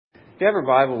If you have a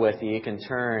Bible with you, you can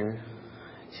turn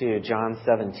to John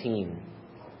 17.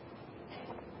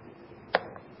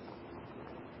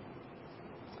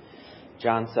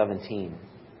 John 17.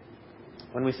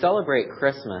 When we celebrate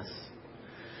Christmas,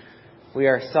 we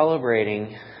are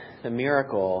celebrating the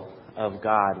miracle of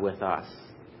God with us.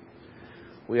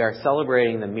 We are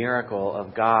celebrating the miracle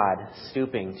of God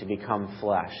stooping to become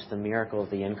flesh, the miracle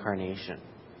of the Incarnation.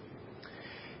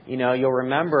 You know, you'll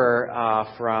remember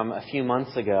from a few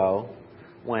months ago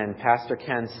when Pastor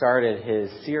Ken started his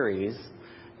series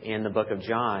in the book of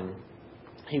John,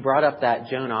 he brought up that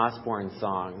Joan Osborne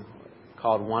song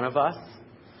called One of Us.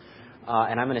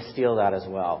 And I'm going to steal that as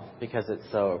well because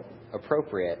it's so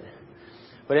appropriate.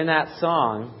 But in that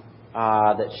song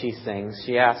that she sings,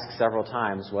 she asks several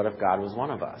times, what if God was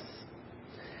one of us?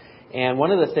 And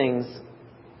one of the things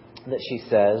that she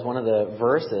says, one of the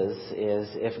verses is,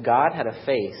 if God had a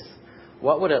face,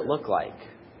 what would it look like?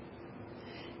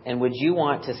 And would you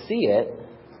want to see it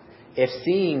if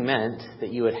seeing meant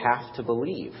that you would have to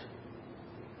believe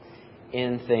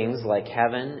in things like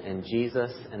heaven and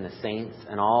Jesus and the saints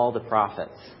and all the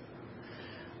prophets?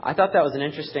 I thought that was an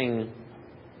interesting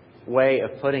way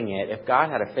of putting it. If God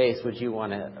had a face, would you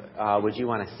want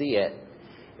to see it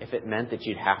if it meant that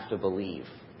you'd have to believe?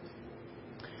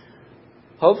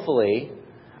 Hopefully,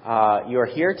 you're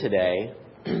here today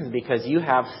because you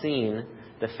have seen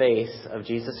the face of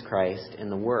Jesus Christ in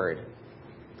the Word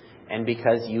and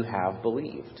because you have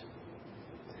believed.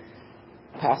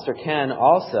 Pastor Ken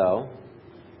also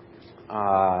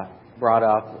brought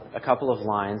up a couple of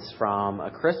lines from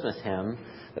a Christmas hymn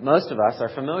that most of us are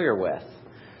familiar with,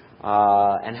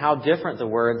 and how different the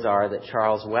words are that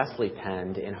Charles Wesley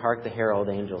penned in Hark the Herald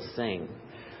Angels Sing,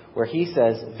 where he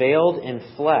says, veiled in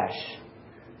flesh,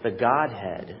 the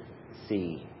Godhead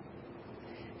see.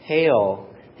 Hail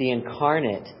the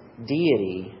incarnate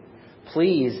deity,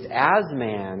 pleased as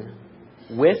man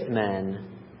with men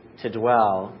to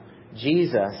dwell,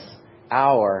 Jesus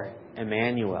our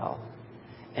Emmanuel.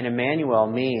 And Emmanuel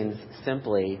means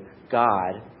simply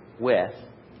God with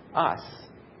us.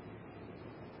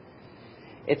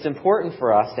 It's important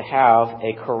for us to have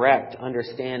a correct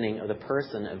understanding of the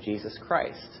person of Jesus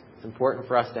Christ. It's important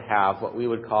for us to have what we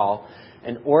would call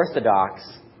an orthodox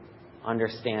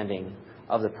understanding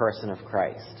of the person of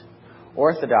Christ.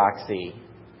 Orthodoxy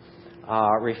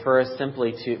refers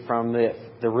simply to, from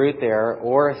the root there,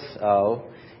 ortho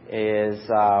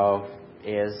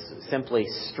is simply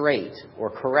straight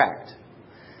or correct.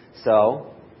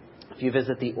 So, if you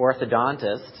visit the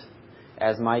orthodontist,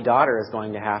 as my daughter is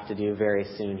going to have to do very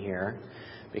soon here,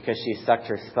 because she sucked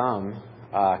her thumb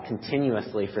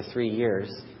continuously for 3 years,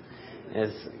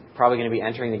 is probably going to be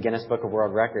entering the Guinness Book of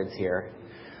World Records here.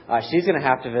 She's going to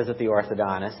have to visit the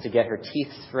orthodontist to get her teeth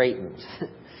straightened.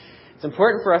 It's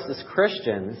important for us as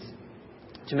Christians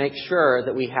to make sure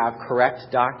that we have correct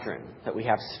doctrine, that we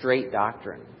have straight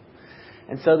doctrine.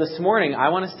 And so this morning, I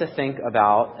want us to think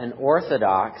about an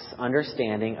orthodox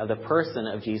understanding of the person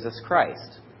of Jesus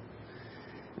Christ.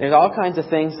 There's all kinds of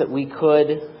things that we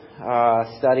could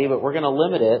study, but we're going to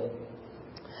limit it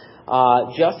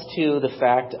just to the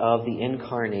fact of the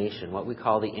Incarnation, what we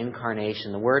call the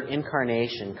Incarnation. The word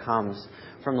Incarnation comes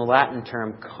from the Latin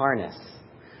term carnis,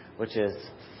 which is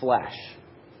flesh.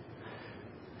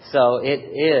 So it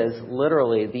is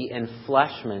literally the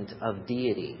enfleshment of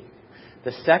deity.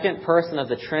 The second person of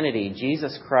the Trinity,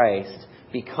 Jesus Christ,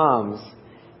 becomes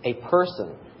a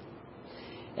person.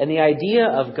 And the idea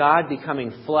of God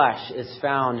becoming flesh is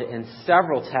found in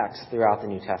several texts throughout the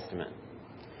New Testament.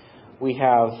 We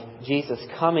have Jesus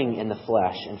coming in the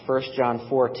flesh in 1 John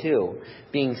 4:2,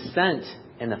 being sent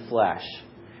in the flesh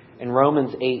in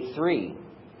Romans 8:3.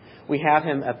 We have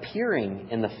him appearing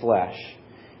in the flesh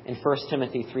in 1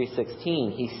 Timothy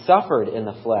 3:16. He suffered in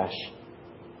the flesh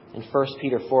in 1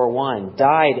 Peter 4:1,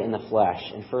 died in the flesh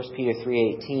in 1 Peter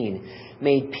 3:18,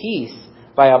 made peace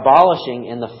by abolishing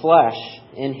in the flesh,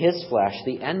 in his flesh,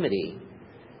 the enmity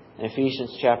in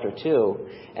Ephesians chapter 2,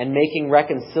 and making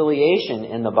reconciliation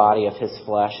in the body of his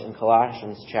flesh in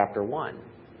Colossians chapter 1.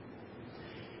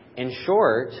 In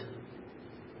short,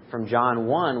 from John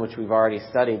 1, which we've already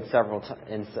studied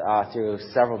through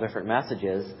several different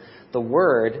messages, the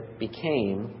Word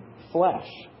became flesh.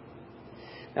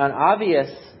 Now, an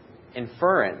obvious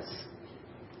inference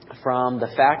from the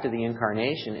fact of the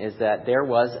Incarnation is that there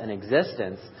was an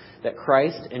existence that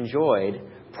Christ enjoyed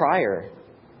prior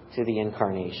to the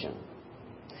Incarnation.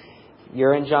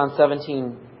 You're in John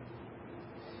 17.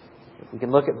 We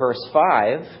can look at verse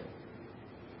 5,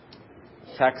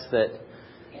 text that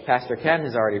Pastor Ken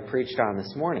has already preached on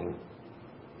this morning.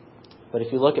 But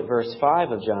if you look at verse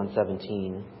 5 of John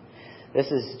 17, This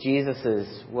is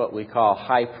Jesus' what we call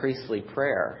high priestly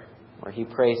prayer, where he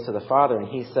prays to the Father, and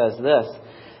he says this,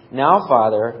 "Now,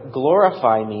 Father,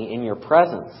 glorify me in your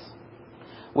presence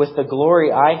with the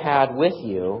glory I had with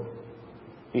you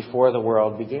before the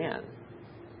world began."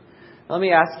 Let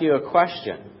me ask you a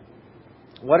question.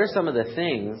 What are some of the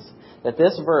things that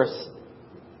this verse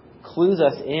clues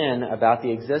us in about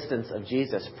the existence of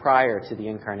Jesus prior to the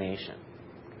Incarnation?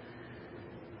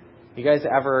 You guys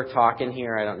ever talk in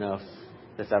here? I don't know if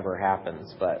this ever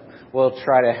happens, but we'll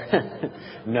try to...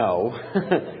 No.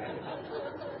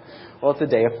 Well, it's a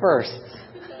day of firsts.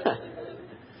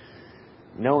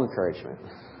 No encouragement.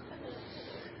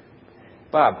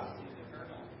 Bob.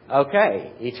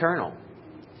 Okay, eternal.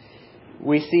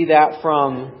 We see that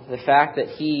from the fact that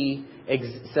he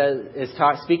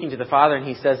speaking to the Father, and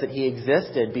he says that he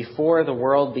existed before the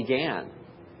world began.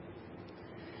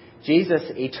 Jesus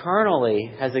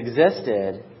eternally has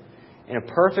existed in a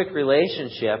perfect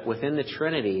relationship within the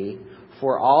Trinity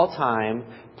for all time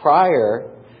prior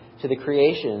to the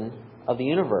creation of the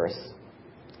universe.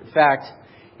 In fact,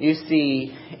 you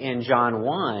see in John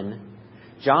 1,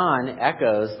 John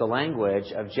echoes the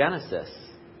language of Genesis.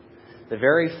 The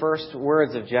very first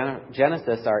words of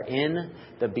Genesis are, "In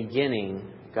the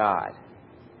beginning, God."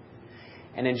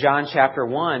 And in John chapter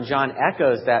 1, John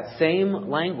echoes that same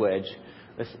language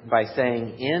by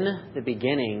saying, "In the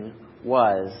beginning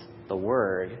was the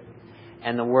Word,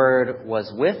 and the Word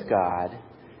was with God,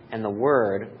 and the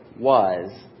Word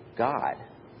was God."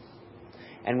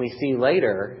 And we see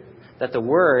later that the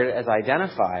Word, as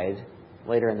identified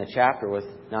later in the chapter, was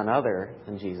none other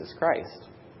than Jesus Christ.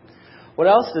 What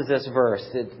else does this verse?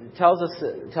 It tells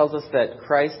us that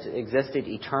Christ existed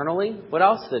eternally. What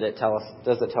else does it tell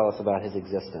us about his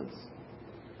existence?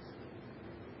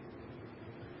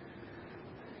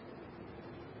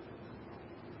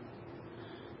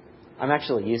 I'm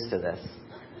actually used to this.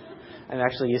 I'm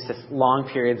actually used to long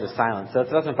periods of silence, so it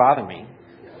doesn't bother me.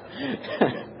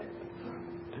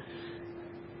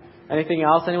 Anything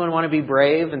else? Anyone want to be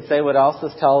brave and say what else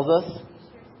this tells us?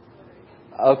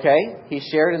 Okay, he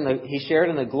shared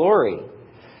in the glory.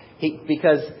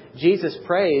 Because Jesus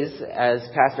prays, as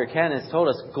Pastor Ken has told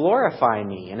us, "Glorify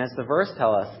me." And as the verse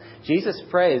tells us, Jesus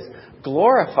prays,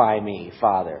 "Glorify me,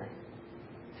 Father."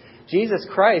 Jesus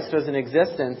Christ was in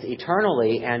existence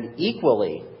eternally and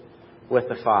equally with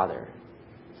the Father.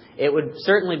 It would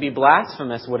certainly be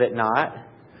blasphemous, would it not,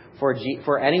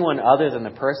 for anyone other than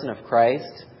the person of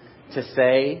Christ to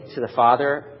say to the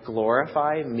Father,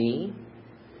 "Glorify me"?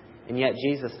 And yet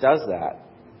Jesus does that.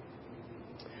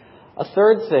 A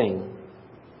third thing,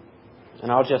 and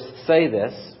I'll just say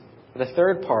this, the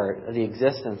third part of the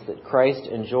existence that Christ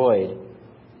enjoyed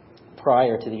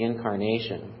prior to the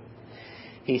Incarnation.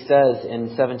 He says in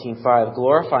 17:5,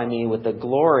 "Glorify me with the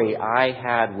glory I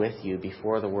had with you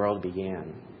before the world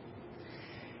began."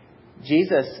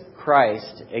 Jesus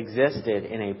Christ existed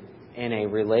in a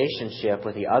relationship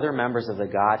with the other members of the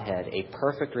Godhead, a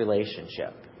perfect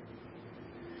relationship.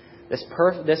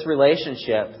 This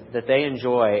relationship that they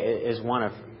enjoy is one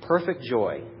of perfect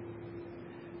joy,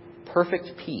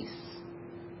 perfect peace,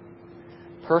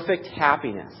 perfect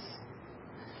happiness.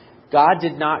 God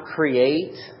did not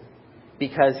create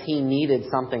because he needed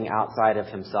something outside of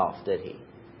himself, did he?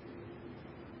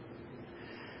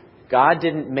 God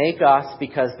didn't make us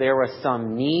because there was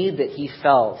some need that he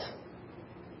felt,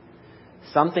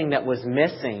 something that was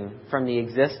missing from the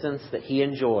existence that he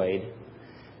enjoyed,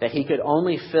 that he could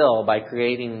only fill by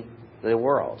creating the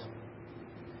world.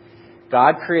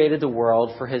 God created the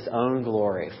world for his own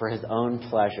glory, for his own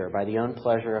pleasure, by the own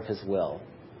pleasure of his will.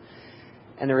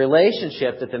 And the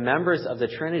relationship that the members of the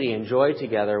Trinity enjoyed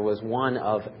together was one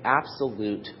of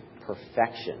absolute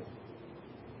perfection.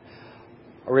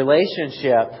 A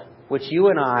relationship which you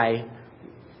and I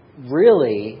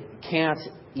really can't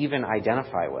even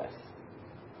identify with.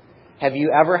 Have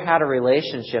you ever had a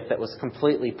relationship that was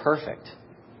completely perfect?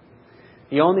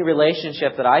 The only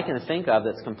relationship that I can think of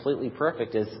that's completely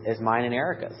perfect is mine and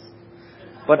Erica's.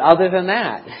 But other than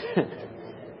that,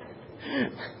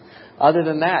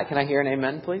 can I hear an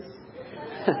amen, please?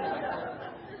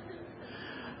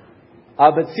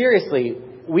 But seriously,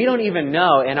 we don't even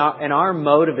know, in our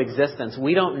mode of existence,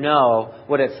 we don't know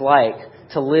what it's like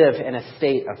to live in a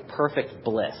state of perfect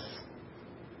bliss.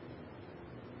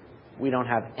 We don't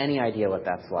have any idea what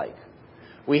that's like.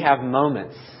 We have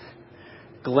moments,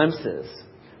 glimpses,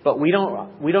 but we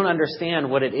don't understand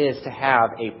what it is to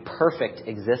have a perfect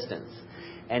existence.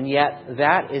 And yet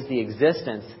that is the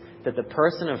existence that the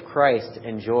person of Christ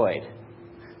enjoyed,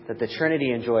 that the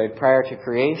Trinity enjoyed prior to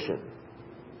creation.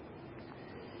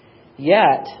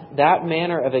 Yet that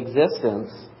manner of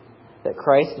existence that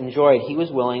Christ enjoyed, he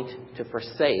was willing to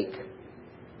forsake,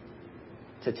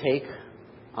 to take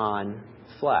on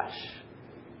flesh,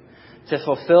 to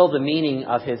fulfill the meaning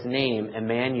of his name,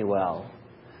 Emmanuel,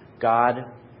 God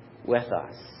with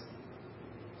us.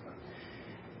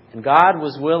 And God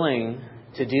was willing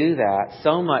to do that,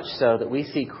 so much so that we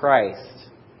see Christ,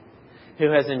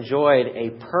 who has enjoyed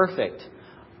a perfect,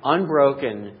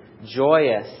 unbroken,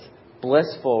 joyous,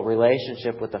 blissful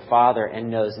relationship with the Father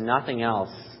and knows nothing else,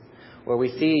 where we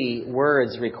see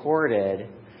words recorded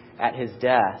at his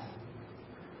death,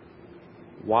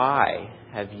 "Why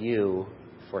have you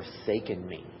forsaken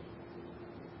me?"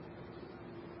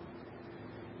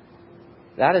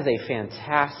 That is a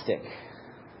fantastic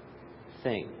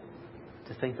thing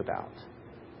to think about.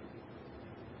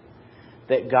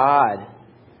 That God,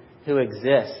 who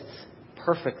exists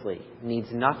perfectly,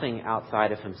 needs nothing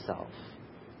outside of himself,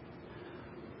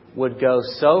 would go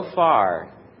so far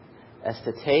as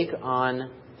to take on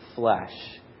flesh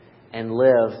and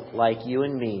live like you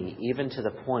and me, even to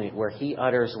the point where he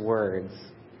utters words,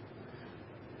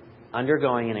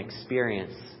 undergoing an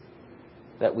experience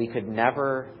that we could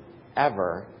never,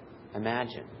 ever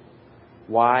imagine.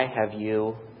 "Why have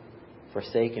you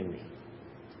forsaken me?"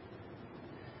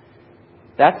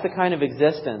 That's the kind of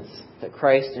existence that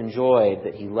Christ enjoyed,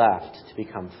 that he left to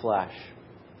become flesh.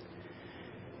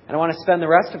 And I want to spend the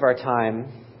rest of our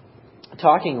time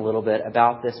talking a little bit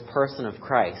about this person of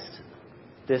Christ,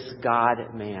 this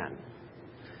God-man.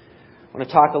 I want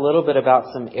to talk a little bit about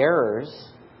some errors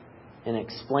in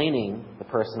explaining the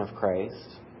person of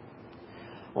Christ.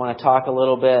 I want to talk a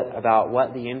little bit about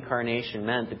what the Incarnation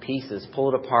meant, the pieces, pull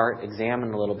it apart, examine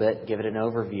it a little bit, give it an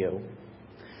overview.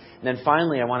 And then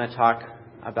finally, I want to talk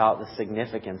about the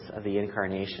significance of the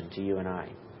Incarnation to you and I.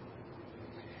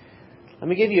 Let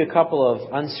me give you a couple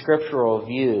of unscriptural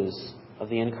views of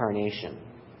the Incarnation,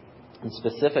 and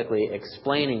specifically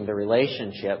explaining the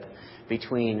relationship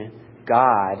between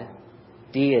God,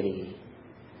 deity,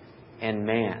 and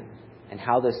man, and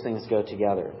how those things go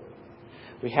together.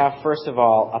 We have, first of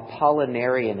all,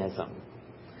 Apollinarianism.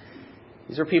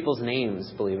 These are people's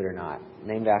names, believe it or not,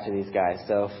 named after these guys.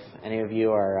 So if any of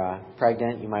you are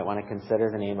pregnant, you might want to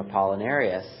consider the name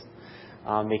Apollinarius,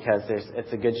 because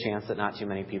it's a good chance that not too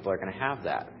many people are going to have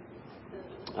that.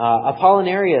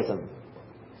 Apollinarianism.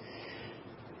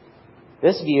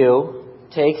 This view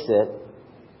takes it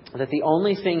that the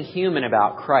only thing human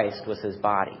about Christ was his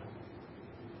body.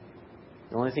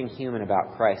 The only thing human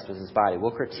about Christ was his body.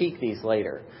 We'll critique these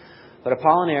later. But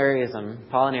Apollinarius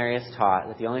taught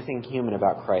that the only thing human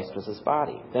about Christ was his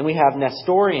body. Then we have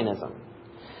Nestorianism.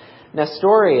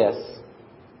 Nestorius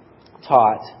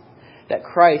taught that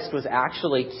Christ was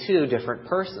actually two different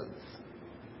persons.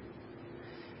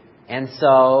 And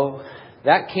so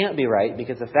that can't be right,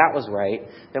 because if that was right,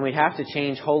 then we'd have to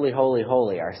change Holy, Holy,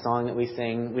 Holy, our song that we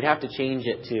sing. We'd have to change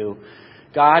it to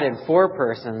God in four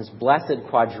persons, blessed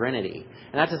quadrinity.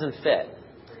 And that doesn't fit.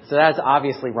 So that's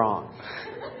obviously wrong.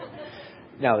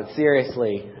 No,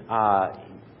 seriously,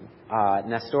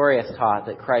 Nestorius taught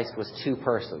that Christ was two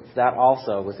persons. That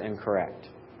also was incorrect.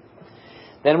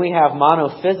 Then we have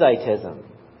monophysitism.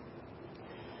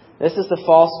 This is the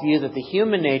false view that the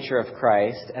human nature of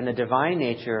Christ and the divine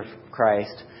nature of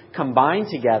Christ combine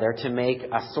together to make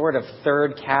a sort of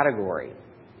third category.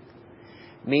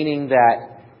 Meaning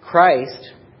that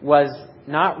Christ was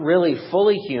not really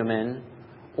fully human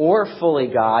or fully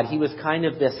God. He was kind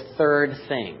of this third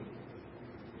thing.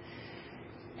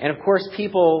 And of course,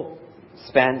 people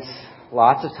spent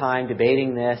lots of time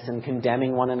debating this and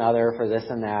condemning one another for this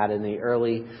and that in the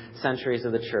early centuries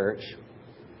of the church,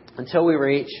 until we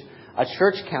reach a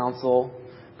church council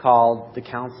called the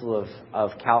Council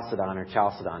of Chalcedon, or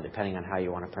Chalcedon, depending on how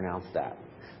you want to pronounce that.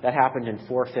 That happened in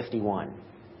 451.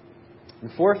 In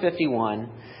 451,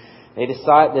 they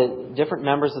decided that different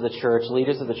members of the church,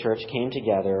 leaders of the church, came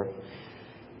together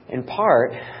in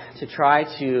part to try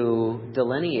to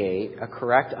delineate a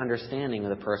correct understanding of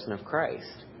the person of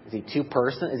Christ. Is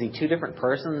he two different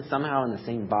persons somehow in the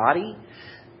same body?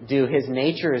 Do his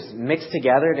natures mix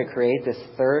together to create this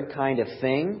third kind of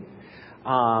thing?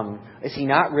 Is he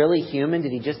not really human?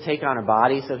 Did he just take on a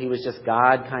body, so he was just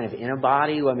God kind of in a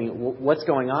body? I mean, what's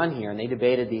going on here? And they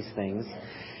debated these things.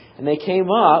 And they came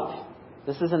up,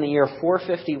 this is in the year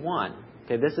 451.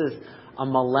 Okay, this is a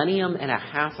millennium and a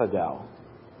half ago,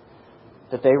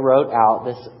 that they wrote out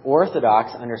this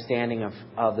orthodox understanding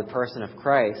of the person of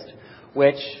Christ,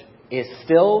 which is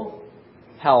still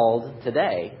held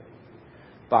today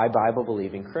by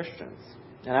Bible-believing Christians.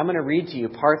 And I'm going to read to you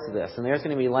parts of this. And there's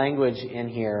going to be language in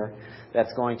here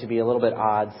that's going to be a little bit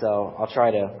odd, so I'll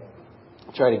try to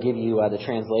give you the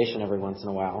translation every once in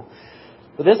a while.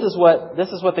 But this is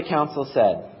what the council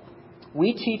said.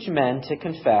 We teach men to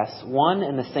confess one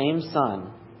and the same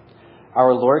Son,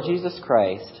 our Lord Jesus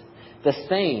Christ, the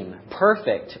same,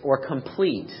 perfect or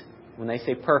complete, when they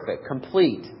say perfect,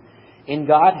 complete in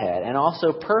Godhead, and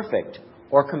also perfect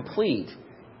or complete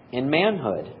in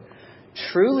manhood,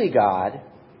 truly God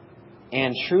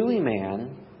and truly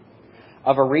man,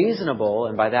 of a reasonable,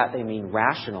 and by that they mean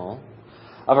rational,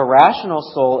 of a rational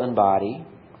soul and body,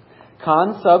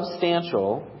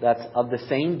 consubstantial, that's of the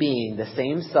same being, the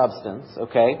same substance,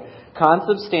 okay?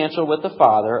 Consubstantial with the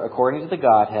Father, according to the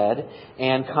Godhead,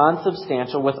 and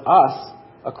consubstantial with us,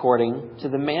 according to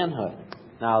the manhood.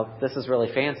 Now, this is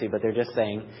really fancy, but they're just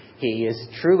saying He is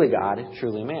truly God,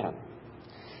 truly man.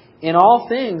 In all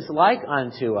things like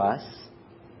unto us,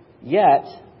 yet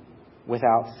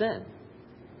without sin.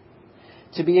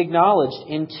 To be acknowledged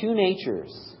in two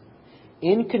natures,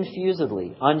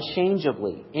 inconfusedly,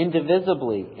 unchangeably,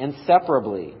 indivisibly,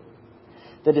 inseparably.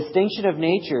 The distinction of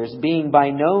natures being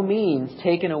by no means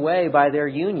taken away by their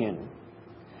union,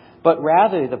 but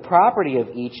rather the property of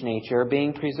each nature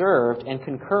being preserved and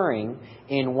concurring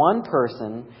in one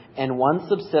person and one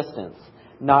subsistence,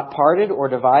 not parted or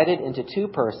divided into two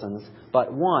persons,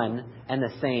 but one and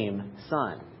the same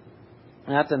Son.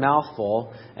 And that's a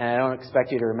mouthful, and I don't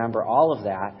expect you to remember all of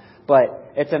that,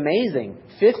 but it's amazing.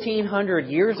 1,500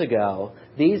 years ago,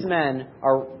 these men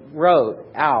wrote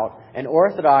out an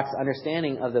orthodox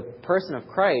understanding of the person of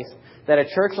Christ that a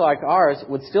church like ours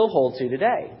would still hold to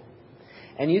today.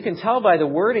 And you can tell by the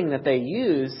wording that they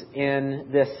use in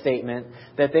this statement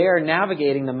that they are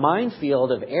navigating the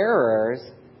minefield of errors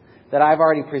that I've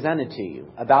already presented to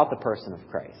you about the person of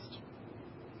Christ.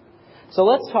 So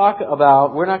let's talk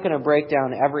about, we're not going to break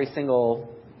down every single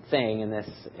thing in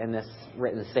this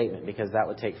written statement because that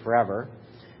would take forever,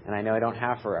 and I know I don't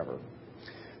have forever.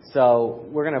 So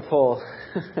we're going to pull,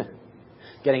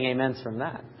 getting amens from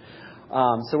that.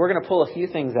 So we're going to pull a few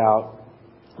things out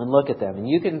and look at them. And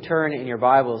you can turn in your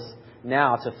Bibles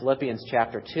now to Philippians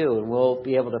chapter 2, and we'll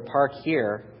be able to park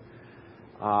here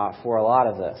for a lot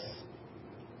of this.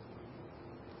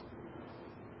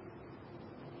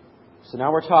 So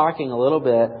now we're talking a little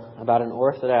bit about an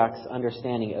orthodox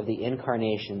understanding of the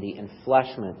incarnation, the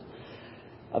enfleshment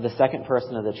of the second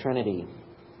person of the Trinity.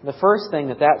 The first thing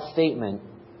that statement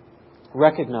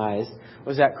recognized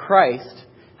was that Christ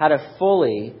has a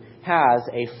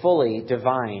fully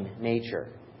divine nature.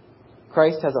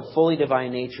 Christ has a fully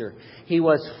divine nature. He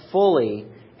was fully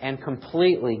and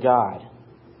completely God.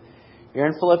 You're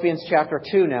in Philippians chapter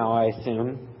 2 now, I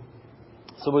assume.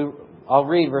 So I'll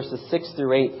read verses 6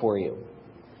 through 8 for you.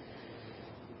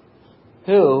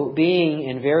 Who, being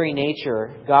in very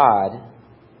nature God,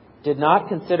 did not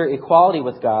consider equality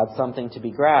with God something to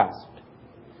be grasped,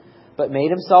 but made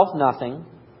Himself nothing,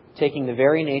 taking the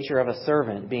very nature of a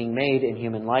servant, being made in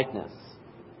human likeness.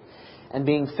 And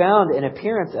being found in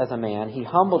appearance as a man, He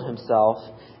humbled Himself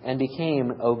and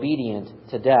became obedient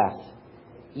to death,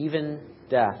 even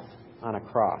death on a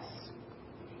cross.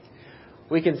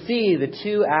 We can see the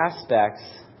two aspects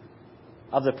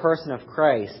of the person of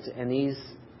Christ in these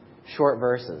short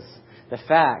verses. The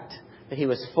fact that He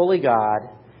was fully God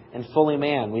and fully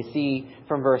man. We see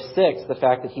from verse 6 the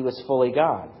fact that He was fully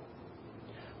God,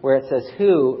 where it says,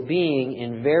 who, being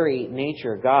in very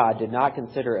nature God, did not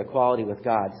consider equality with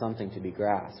God something to be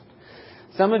grasped.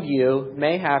 Some of you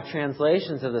may have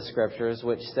translations of the Scriptures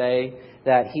which say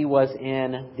that He was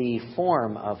in the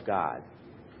form of God.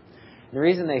 The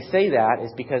reason they say that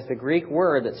is because the Greek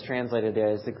word that's translated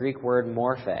there is the Greek word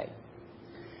morphe.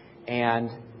 And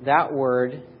that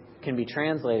word can be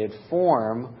translated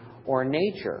form or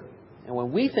nature. And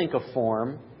when we think of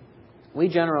form, we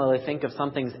generally think of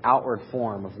something's outward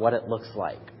form, of what it looks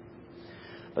like.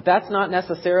 But that's not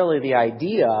necessarily the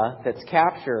idea that's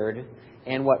captured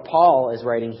in what Paul is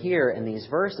writing here in these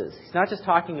verses. He's not just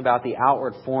talking about the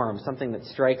outward form, something that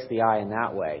strikes the eye in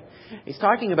that way. He's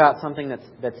talking about something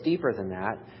that's deeper than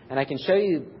that. And I can show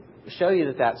you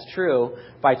that that's true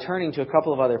by turning to a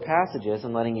couple of other passages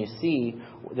and letting you see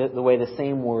the way the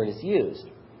same word is used.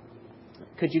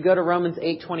 Could you go to Romans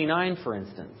 8:29, for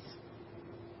instance?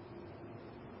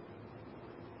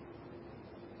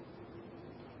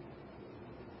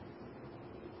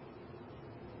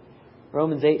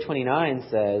 Romans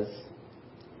 8:29 says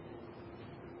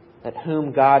that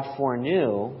whom God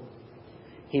foreknew,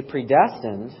 He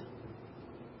predestined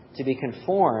to be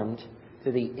conformed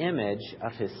to the image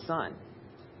of His Son.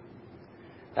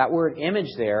 That word image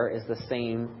there is the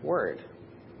same word.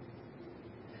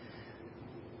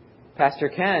 Pastor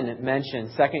Ken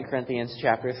mentioned 2 Corinthians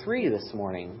chapter 3 this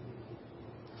morning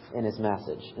in his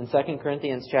message. In 2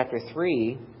 Corinthians chapter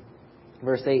 3,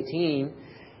 Verse 18,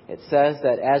 it says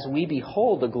that as we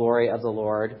behold the glory of the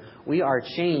Lord, we are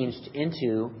changed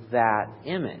into that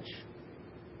image.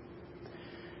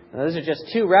 Now, those are just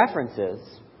two references,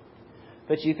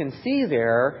 but you can see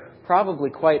there, probably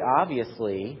quite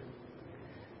obviously,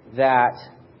 that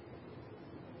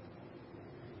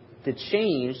the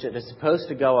change that is supposed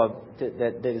to go,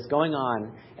 that is going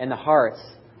on in the hearts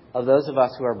of those of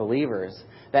us who are believers,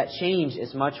 that change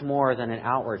is much more than an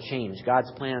outward change.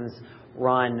 God's plans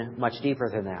run much deeper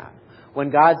than that. When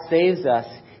God saves us,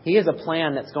 He has a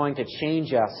plan that's going to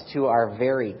change us to our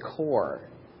very core.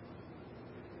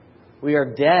 We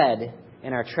are dead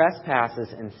in our trespasses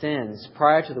and sins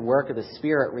prior to the work of the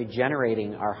Spirit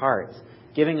regenerating our hearts,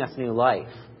 giving us new life.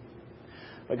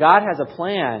 But God has a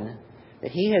plan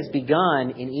that He has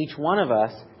begun in each one of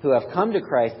us who have come to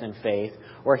Christ in faith,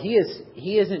 where He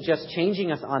isn't just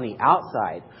changing us on the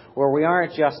outside, where we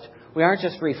aren't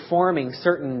just reforming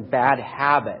certain bad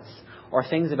habits or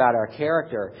things about our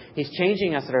character. He's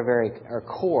changing us at our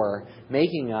core,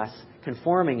 making us,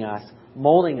 conforming us,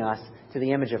 molding us to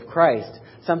the image of Christ.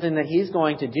 Something that He's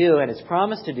going to do and has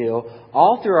promised to do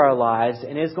all through our lives,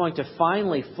 and is going to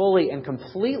finally, fully, and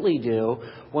completely do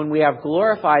when we have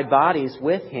glorified bodies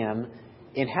with Him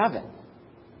in heaven.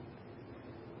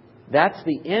 That's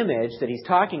the image that He's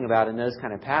talking about in those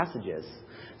kind of passages.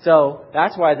 So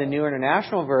that's why the New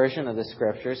International Version of the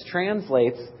Scriptures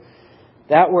translates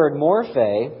that word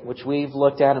morphe, which we've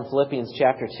looked at in Philippians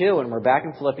chapter 2, and we're back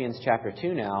in Philippians chapter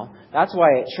 2 now. That's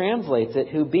why it translates it,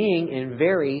 who being in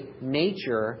very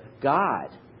nature God.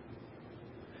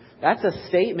 That's a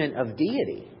statement of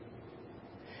deity.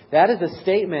 That is a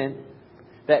statement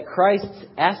that Christ's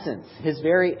essence, His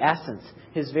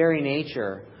very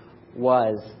nature,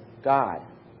 was God.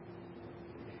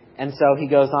 And so He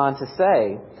goes on to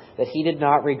say that He did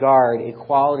not regard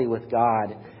equality with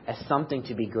God as something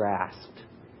to be grasped,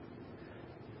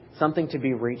 something to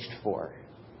be reached for.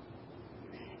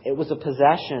 It was a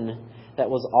possession that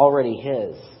was already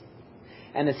His.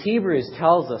 And as Hebrews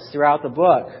tells us throughout the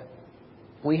book,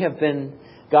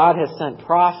 God has sent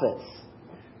prophets,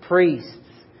 priests,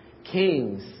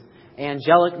 kings,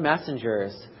 angelic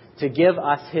messengers to give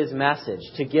us His message,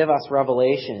 to give us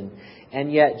revelation.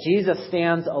 And yet Jesus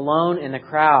stands alone in the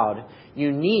crowd,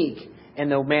 unique in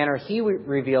the manner He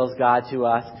reveals God to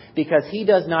us, because He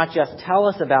does not just tell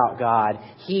us about God,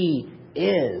 He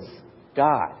is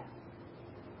God.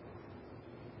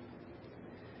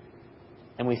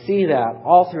 And we see that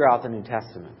all throughout the New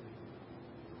Testament.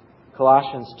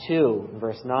 Colossians 2,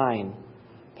 verse 9,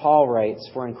 Paul writes,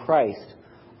 "For in Christ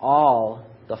all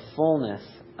the fullness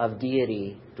of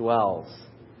deity dwells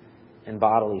in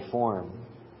bodily form."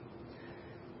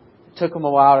 It took Him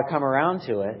a while to come around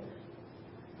to it,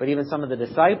 but even some of the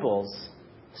disciples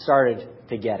started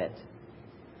to get it.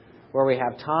 Where we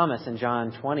have Thomas in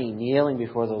John 20 kneeling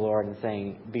before the Lord and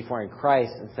saying, before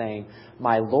Christ, and saying,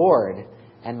 "My Lord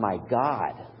and my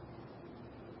God."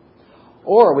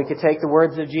 Or we could take the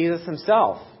words of Jesus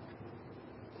Himself.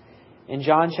 In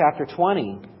John chapter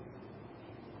 20,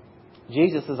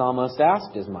 Jesus is almost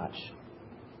asked as much.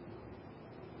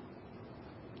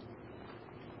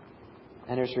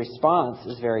 And His response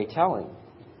is very telling.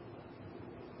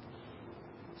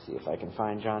 Let's see if I can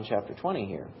find John chapter 20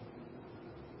 here.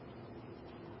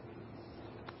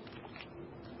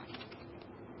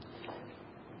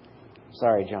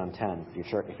 Sorry, John 10,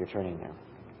 if you're turning there.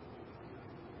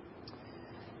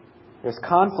 There's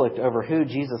conflict over who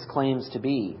Jesus claims to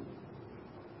be.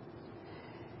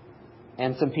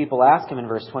 And some people ask Him in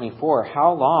verse 24,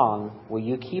 "How long will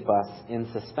you keep us in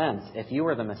suspense? If you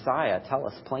are the Messiah, tell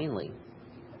us plainly."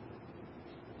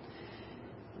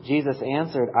 Jesus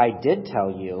answered, "I did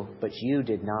tell you, but you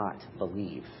did not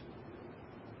believe.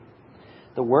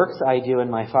 The works I do in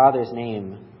my Father's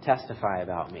name testify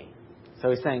about me." So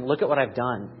He's saying, look at what I've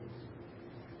done.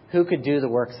 Who could do the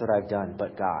works that I've done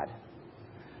but God?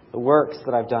 The works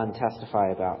that I've done testify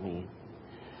about me.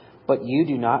 But you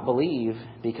do not believe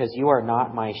because you are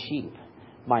not my sheep.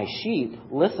 My sheep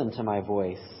listen to my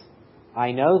voice.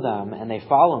 I know them and they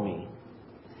follow me.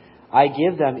 I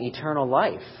give them eternal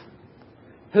life.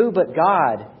 Who but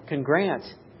God can grant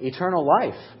eternal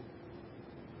life?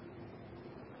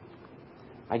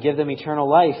 I give them eternal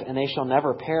life and they shall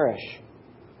never perish.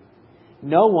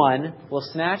 No one will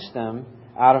snatch them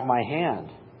out of my hand.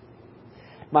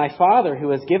 My Father who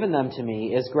has given them to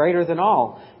me is greater than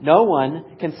all. No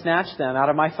one can snatch them out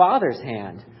of my Father's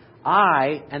hand.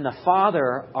 I and the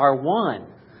Father are one.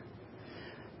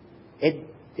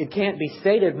 It can't be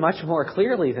stated much more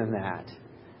clearly than that.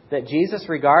 That Jesus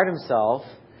regarded Himself,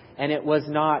 and it was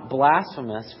not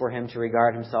blasphemous for Him to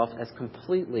regard Himself as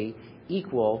completely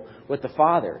equal with the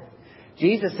Father.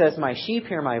 Jesus says, my sheep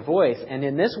hear my voice, and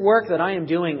in this work that I am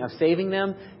doing of saving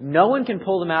them, no one can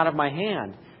pull them out of my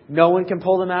hand. No one can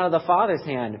pull them out of the Father's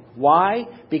hand. Why?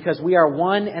 Because we are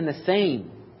one and the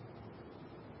same.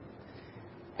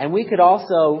 And we could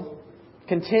also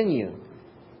continue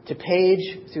to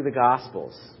page through the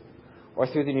Gospels or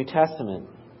through the New Testament,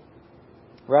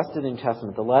 the rest of the New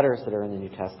Testament, the letters that are in the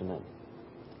New Testament,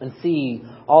 and see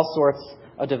all sorts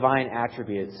of divine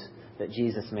attributes that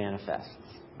Jesus manifests.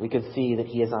 We could see that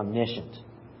He is omniscient.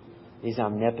 He's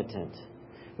omnipotent.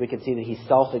 We could see that He's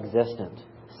self-existent,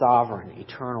 sovereign,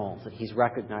 eternal, that He's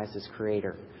recognized as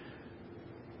Creator.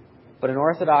 But an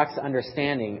Orthodox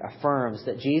understanding affirms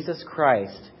that Jesus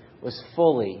Christ was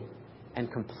fully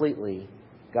and completely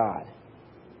God.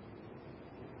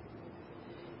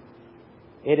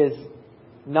 It is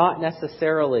not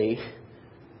necessarily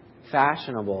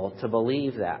fashionable to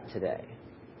believe that today.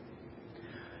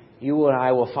 You and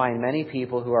I will find many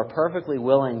people who are perfectly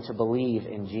willing to believe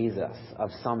in Jesus of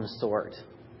some sort,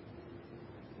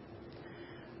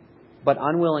 but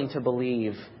unwilling to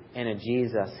believe in a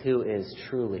Jesus who is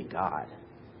truly God.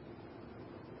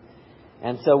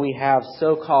 And so we have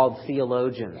so-called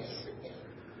theologians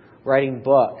writing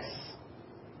books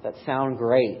that sound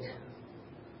great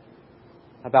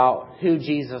about who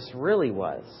Jesus really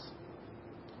was.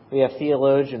 We have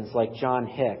theologians like John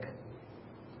Hick,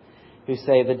 who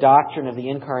say the doctrine of the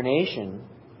Incarnation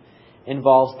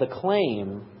involves the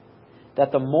claim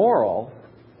that the moral,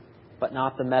 but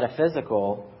not the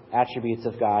metaphysical, attributes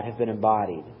of God have been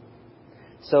embodied,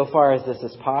 so far as this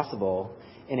is possible,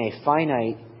 in a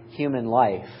finite human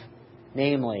life,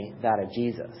 namely that of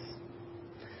Jesus.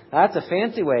 Now, that's a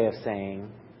fancy way of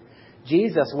saying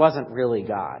Jesus wasn't really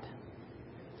God.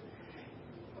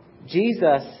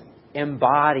 Jesus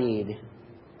embodied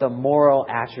the moral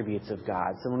attributes of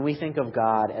God. So when we think of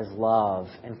God as love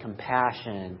and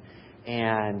compassion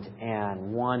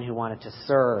and one who wanted to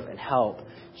serve and help,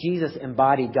 Jesus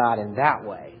embodied God in that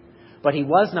way. But He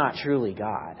was not truly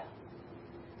God.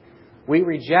 We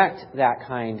reject that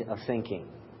kind of thinking.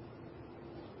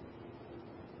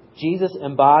 Jesus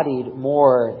embodied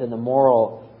more than the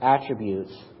moral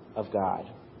attributes of God.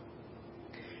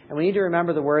 And we need to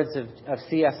remember the words of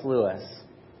C.S. Lewis,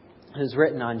 who's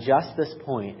written on just this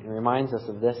point and reminds us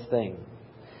of this thing.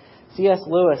 C.S.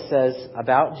 Lewis says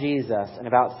about Jesus and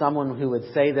about someone who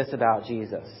would say this about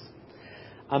Jesus: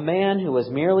 a man who was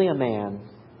merely a man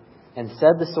and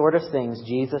said the sort of things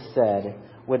Jesus said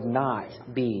would not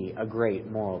be a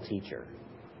great moral teacher.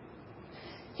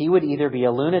 He would either be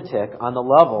a lunatic on the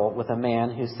level with a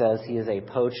man who says he is a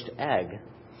poached egg.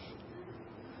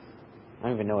 I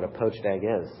don't even know what a poached egg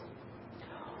is.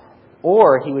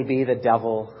 Or he would be the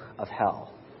devil of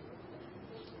hell.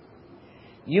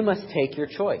 You must take your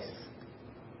choice.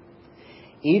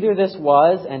 Either this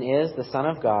was and is the Son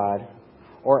of God,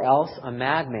 or else a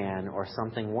madman or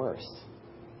something worse.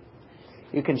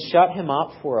 You can shut Him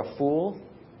up for a fool,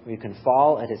 or you can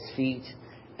fall at His feet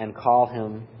and call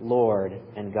Him Lord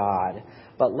and God.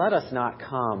 But let us not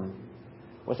come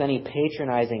with any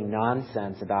patronizing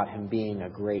nonsense about Him being a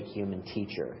great human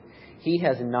teacher. He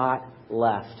has not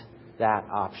left that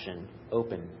option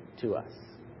open to us.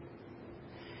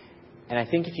 And I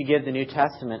think if you give the New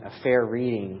Testament a fair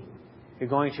reading, you're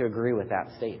going to agree with that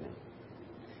statement.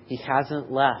 He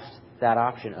hasn't left that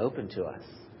option open to us.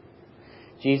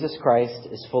 Jesus Christ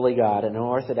is fully God, and an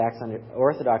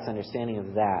orthodox understanding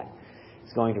of that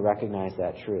is going to recognize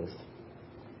that truth.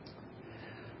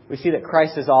 We see that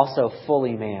Christ is also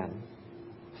fully man.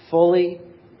 Fully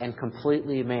and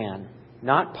completely man.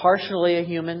 Not partially a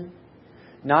human,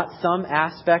 not some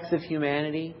aspects of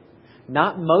humanity,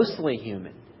 not mostly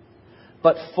human,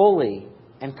 but fully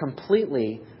and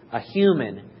completely a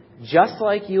human, just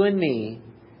like you and me,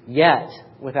 yet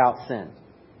without sin.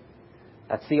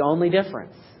 That's the only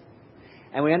difference.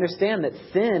 And we understand that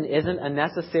sin isn't a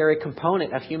necessary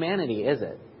component of humanity, is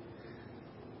it?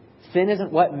 Sin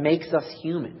isn't what makes us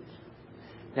human.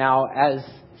 Now, as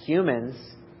humans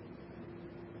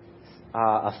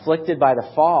afflicted by the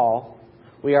fall,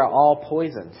 we are all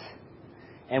poisoned.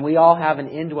 And we all have an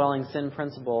indwelling sin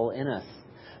principle in us.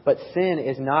 But sin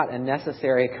is not a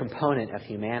necessary component of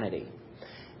humanity.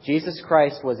 Jesus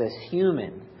Christ was as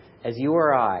human as you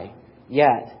or I,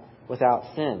 yet without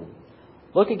sin.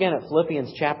 Look again at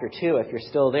Philippians chapter 2 if you're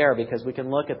still there, because we can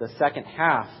look at the second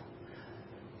half,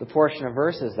 the portion of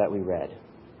verses that we read.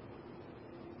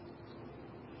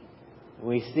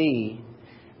 We see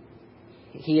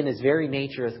He in His very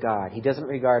nature is God. He doesn't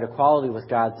regard equality with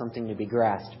God something to be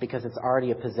grasped, because it's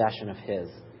already a possession of His.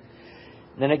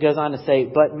 Then it goes on to say,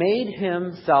 but made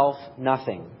Himself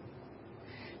nothing,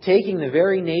 taking the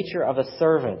very nature of a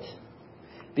servant,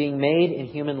 being made in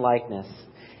human likeness,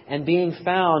 and being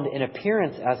found in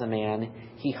appearance as a man,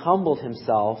 he humbled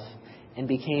himself and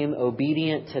became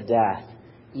obedient to death,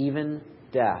 even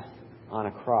death on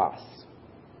a cross.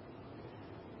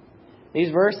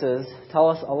 These verses tell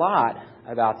us a lot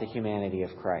about the humanity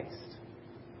of Christ.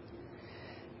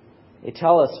 They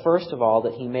tell us, first of all,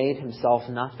 that he made himself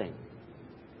nothing.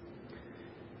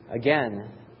 Again,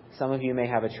 some of you may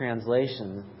have a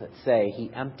translation that say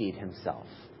he emptied himself.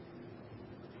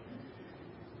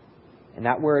 And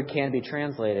that word can be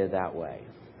translated that way.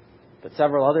 But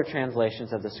several other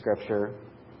translations of the Scripture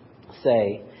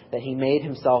say that he made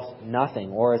himself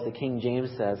nothing, or as the King James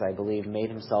says, I believe, made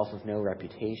himself of no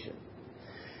reputation.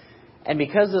 And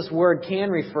because this word can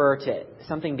refer to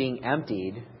something being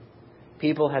emptied,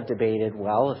 people have debated,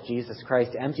 well, if Jesus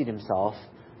Christ emptied himself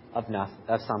of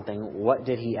something, what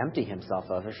did he empty himself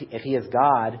of? If he is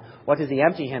God, what does he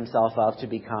empty himself of to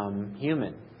become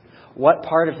human? What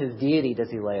part of his deity does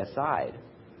he lay aside?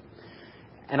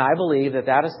 And I believe that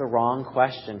that is the wrong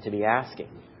question to be asking.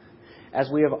 As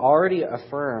we have already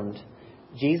affirmed,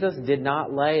 Jesus did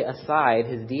not lay aside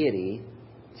his deity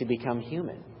to become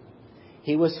human.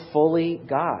 He was fully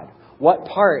God. What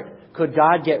part could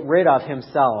God get rid of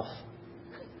himself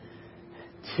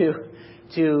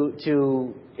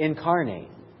to incarnate?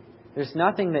 There's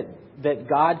nothing that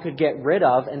God could get rid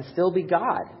of and still be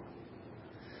God.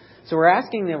 So we're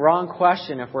asking the wrong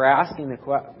question if we're asking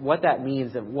what that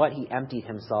means and what he emptied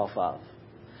himself of.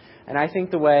 And I think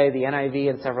the way the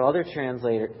NIV and several other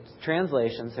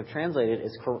translations have translated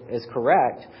is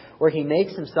correct, where he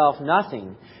makes himself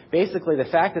nothing. Basically, the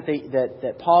fact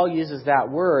that Paul uses that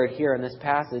word here in this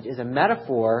passage is a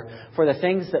metaphor for the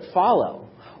things that follow.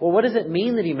 Well, what does it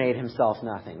mean that he made himself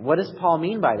nothing? What does Paul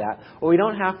mean by that? Well, we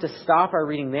don't have to stop our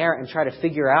reading there and try to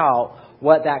figure out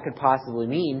what that could possibly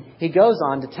mean. He goes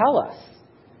on to tell us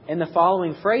in the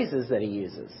following phrases that he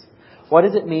uses. What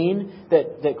does it mean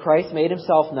that Christ made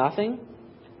himself nothing?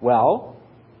 Well,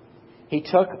 he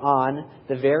took on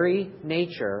the very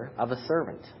nature of a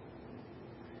servant.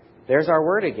 There's our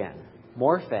word again,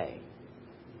 morphe.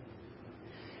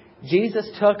 Jesus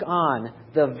took on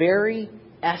the very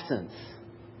essence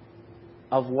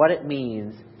of what it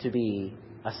means to be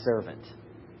a servant.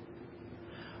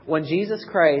 When Jesus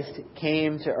Christ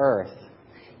came to earth,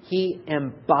 he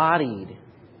embodied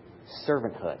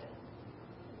servanthood.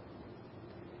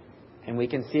 And we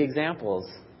can see examples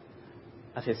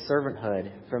of his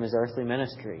servanthood from his earthly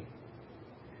ministry.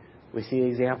 We see the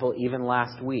example even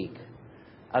last week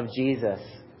of Jesus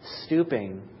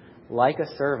stooping like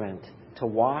a servant to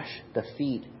wash the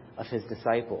feet of his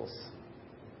disciples.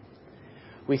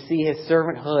 We see his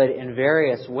servanthood in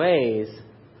various ways,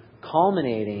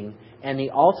 culminating in the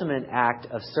ultimate act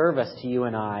of service to you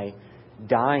and I,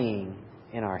 dying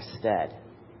in our stead.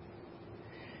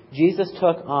 Jesus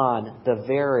took on the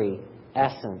very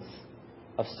essence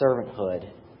of servanthood.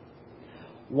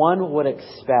 One would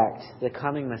expect the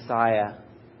coming Messiah,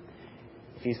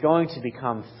 if he's going to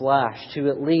become flesh, to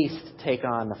at least take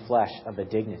on the flesh of a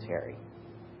dignitary.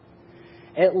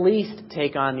 At least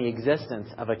take on the existence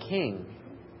of a king.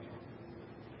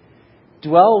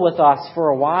 Dwell with us for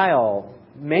a while,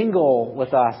 mingle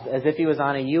with us as if he was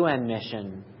on a UN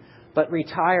mission, but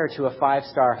retire to a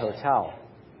 5-star hotel.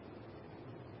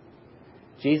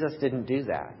 Jesus didn't do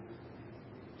that.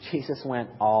 Jesus went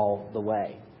all the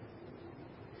way.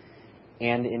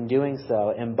 And in doing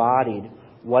so, embodied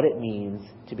what it means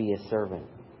to be a servant.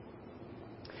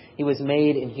 He was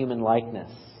made in human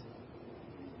likeness.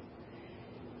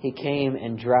 He came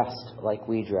and dressed like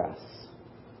we dress.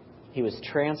 He was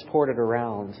transported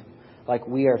around like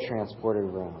we are transported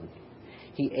around.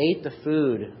 He ate the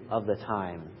food of the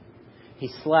time. He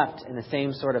slept in the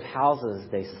same sort of houses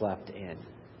they slept in.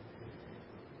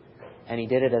 And he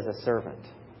did it as a servant.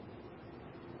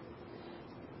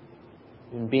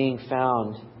 In being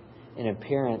found in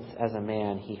appearance as a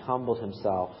man, he humbled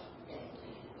himself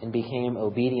and became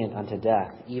obedient unto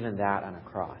death, even that on a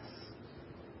cross.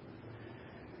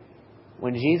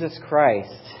 When Jesus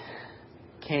Christ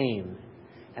came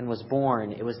and was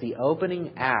born, it was the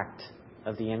opening act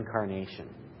of the Incarnation.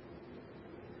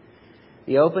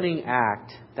 The opening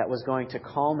act that was going to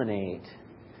culminate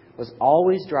was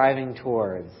always driving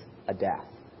towards a death.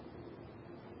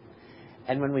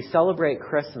 And when we celebrate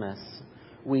Christmas,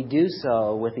 we do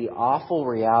so with the awful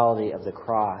reality of the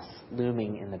cross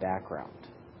looming in the background.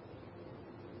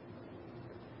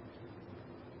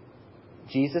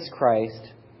 Jesus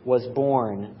Christ was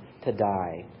born to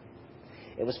die.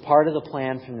 It was part of the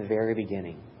plan from the very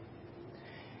beginning.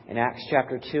 In Acts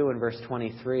chapter 2 and verse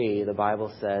 23, the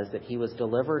Bible says that he was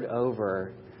delivered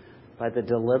over by the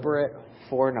deliberate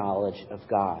foreknowledge of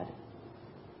God.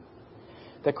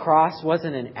 The cross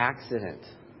wasn't an accident.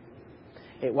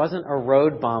 It wasn't a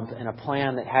road bump in a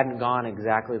plan that hadn't gone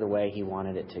exactly the way He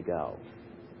wanted it to go.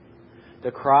 The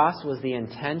cross was the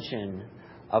intention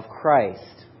of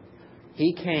Christ.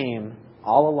 He came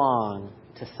all along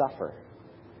to suffer.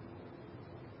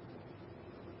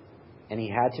 And He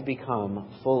had to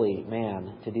become fully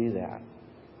man to do that.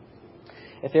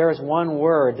 If there is one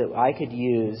word that I could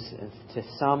use to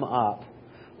sum up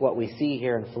what we see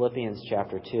here in Philippians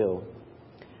chapter 2,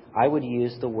 I would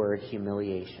use the word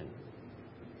humiliation.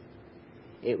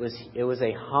 It was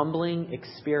a humbling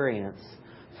experience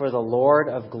for the Lord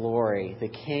of glory, the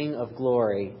King of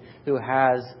glory, who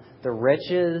has the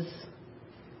riches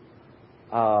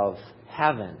of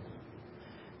heaven,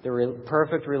 the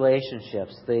perfect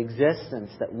relationships, the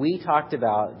existence that we talked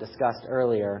about, discussed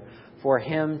earlier, for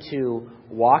Him to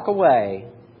walk away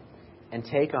and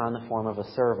take on the form of a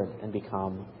servant and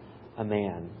become a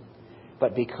man.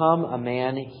 But become a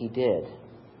man He did.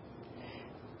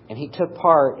 And He took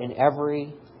part in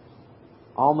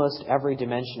almost every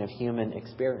dimension of human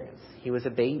experience. He was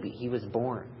a baby. He was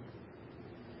born.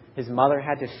 His mother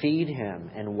had to feed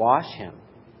Him and wash Him,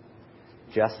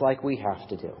 just like we have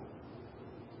to do.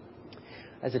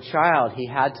 As a child, He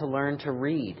had to learn to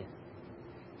read.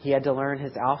 He had to learn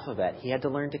His alphabet. He had to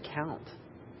learn to count.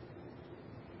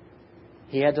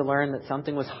 He had to learn that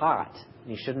something was hot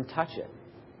and you shouldn't touch it.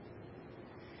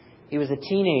 He was a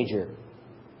teenager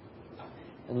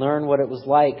and learned what it was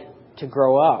like to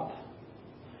grow up,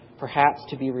 perhaps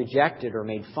to be rejected or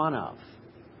made fun of,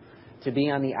 to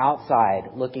be on the outside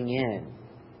looking in.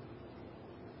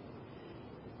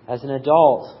 As an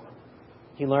adult,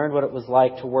 he learned what it was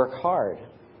like to work hard,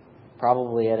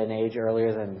 probably at an age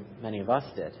earlier than many of us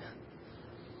did.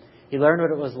 He learned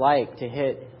what it was like to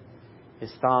hit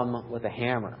his thumb with a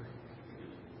hammer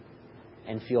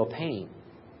and feel pain.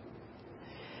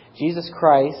 Jesus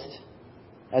Christ,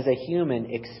 as a human,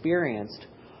 experienced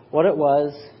what it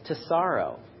was to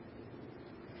sorrow.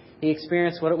 He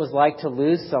experienced what it was like to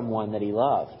lose someone that He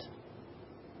loved.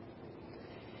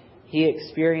 He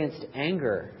experienced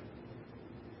anger.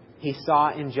 He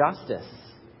saw injustice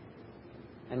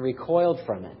and recoiled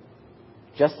from it,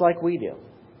 just like we do.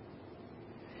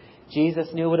 Jesus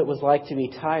knew what it was like to be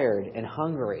tired and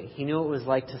hungry. He knew what it was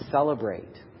like to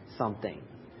celebrate something,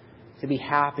 to be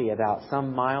happy about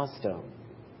some milestone.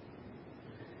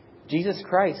 Jesus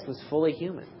Christ was fully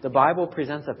human. The Bible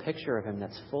presents a picture of Him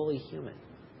that's fully human.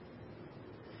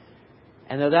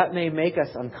 And though that may make us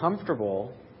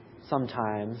uncomfortable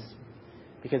sometimes,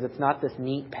 because it's not this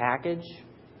neat package,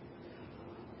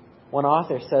 one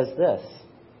author says this: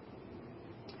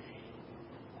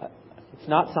 it's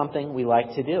not something we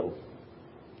like to do,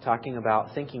 talking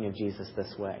about thinking of Jesus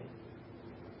this way.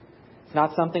 It's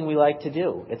not something we like to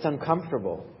do. It's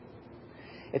uncomfortable.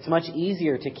 It's much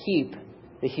easier to keep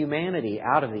the humanity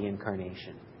out of the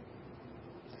Incarnation.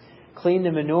 Clean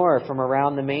the manure from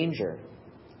around the manger.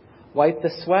 Wipe the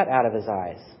sweat out of His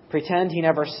eyes. Pretend He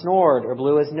never snored or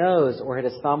blew his nose or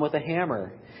hit his thumb with a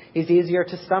hammer. He's easier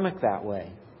to stomach that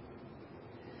way.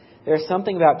 There's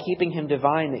something about keeping Him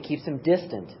divine that keeps Him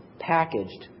distant,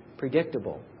 packaged,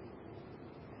 predictable.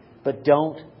 But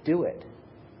don't do it.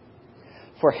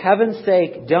 For heaven's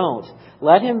sake, don't.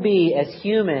 Let Him be as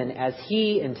human as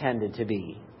He intended to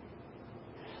be.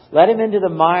 Let Him into the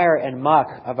mire and muck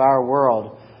of our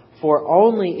world, for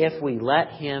only if we let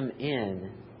Him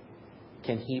in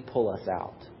can He pull us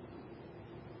out.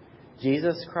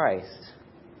 Jesus Christ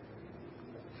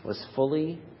was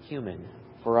fully human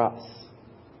for us.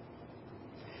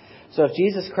 So if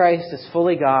Jesus Christ is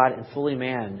fully God and fully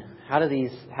man, how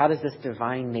does this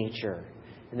divine nature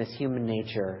and this human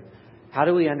nature, how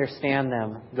do we understand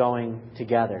them going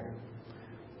together?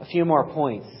 A few more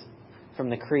points from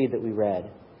the creed that we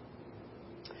read.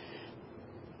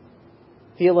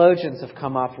 Theologians have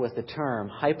come up with the term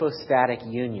hypostatic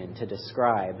union to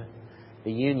describe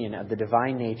the union of the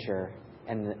divine nature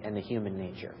and the human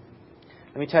nature.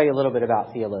 Let me tell you a little bit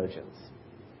about theologians.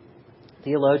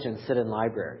 Theologians sit in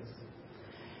libraries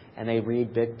and they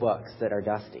read big books that are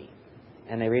dusty,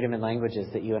 and they read them in languages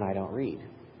that you and I don't read.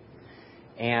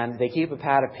 And they keep a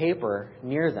pad of paper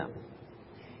near them,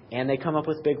 and they come up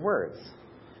with big words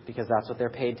because that's what they're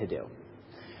paid to do.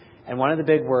 And one of the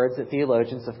big words that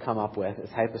theologians have come up with is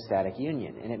hypostatic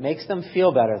union, and it makes them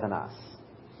feel better than us.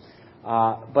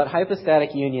 But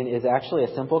hypostatic union is actually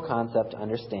a simple concept to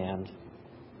understand.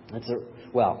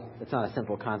 It's not a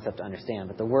simple concept to understand,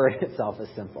 but the word itself is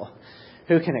simple.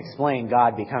 Who can explain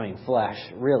God becoming flesh,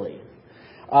 really?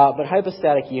 But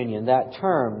hypostatic union, that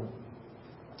term,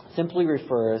 simply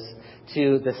refers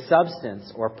to the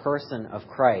substance or person of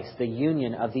Christ, the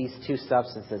union of these two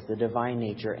substances, the divine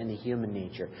nature and the human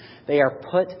nature. They are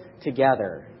put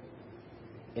together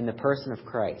in the person of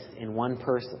Christ, in one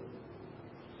person.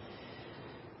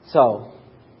 So,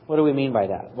 what do we mean by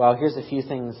that? Well, here's a few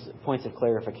points of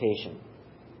clarification.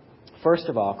 First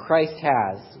of all, Christ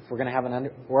has, if we're going to have an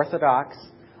orthodox,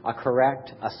 a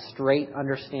correct, a straight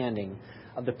understanding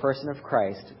of the person of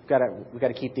Christ, we've got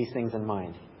to keep these things in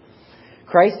mind.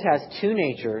 Christ has two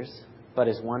natures, but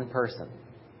is one person.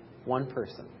 One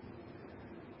person.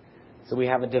 So we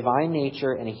have a divine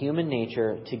nature and a human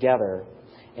nature together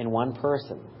in one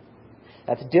person.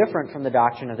 That's different from the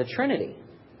doctrine of the Trinity.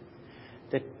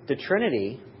 The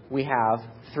Trinity, we have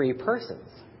three persons.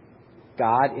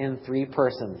 God in three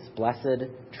persons, blessed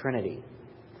Trinity.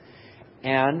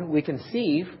 And we can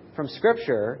see from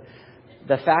Scripture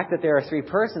the fact that there are three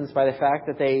persons by the fact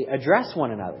that they address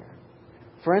one another.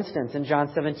 For instance, in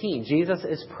John 17, Jesus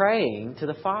is praying to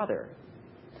the Father.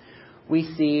 We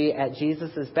see at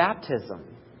Jesus' baptism,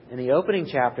 in the opening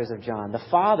chapters of John, the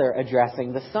Father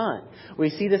addressing the Son. We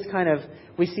see these kind of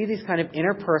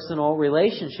interpersonal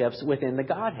relationships within the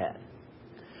Godhead.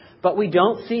 But we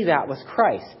don't see that with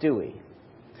Christ, do we?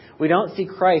 We don't see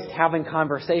Christ having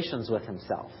conversations with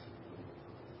himself.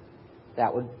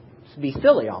 That would be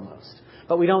silly almost.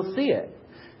 But we don't see it.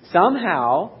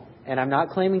 Somehow, and I'm not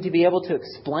claiming to be able to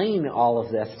explain all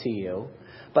of this to you,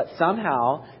 but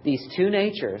somehow these two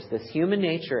natures, this human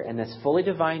nature and this fully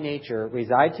divine nature,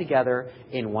 reside together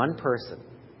in one person.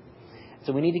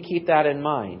 So we need to keep that in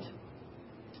mind.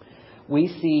 We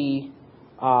see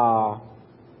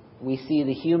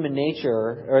the human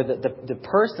nature, or the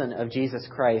person of Jesus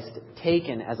Christ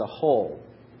taken as a whole.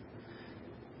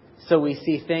 So we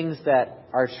see things that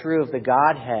are true of the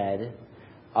Godhead,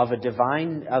 of the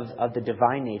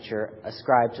divine nature,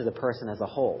 ascribed to the person as a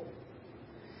whole.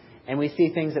 And we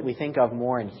see things that we think of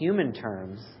more in human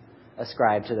terms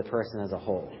ascribed to the person as a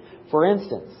whole. For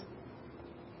instance,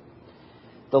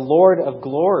 the Lord of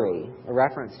glory, a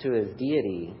reference to his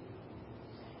deity,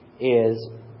 is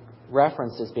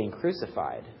referenced as being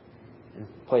crucified in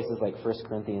places like 1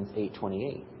 Corinthians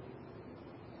 8:28.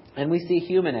 And we see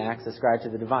human acts ascribed to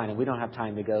the divine, and we don't have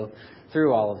time to go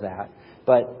through all of that.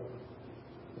 But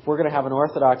if we're going to have an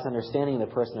orthodox understanding of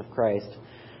the person of Christ,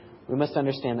 we must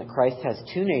understand that Christ has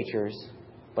two natures,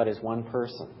 but is one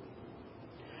person.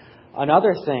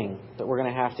 Another thing that we're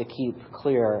going to have to keep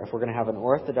clear if we're going to have an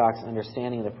orthodox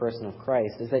understanding of the person of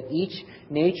Christ is that each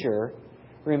nature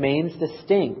remains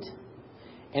distinct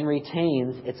and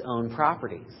retains its own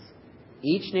properties.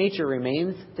 Each nature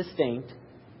remains distinct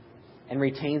and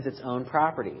retains its own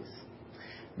properties.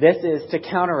 This is to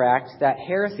counteract that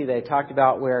heresy that I talked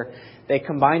about where they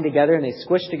combine together and they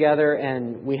squish together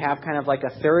and we have kind of like a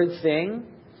third thing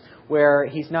where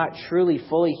he's not truly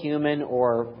fully human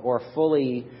or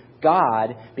fully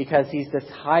God because he's this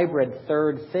hybrid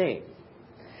third thing.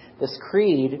 This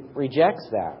creed rejects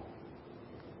that.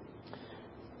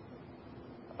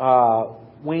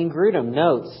 Wayne Grudem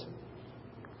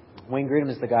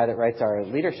is the guy that writes our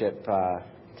leadership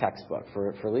textbook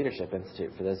for Leadership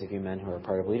Institute, for those of you men who are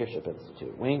part of Leadership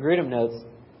Institute. Wayne Grudem notes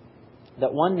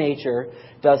that one nature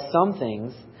does some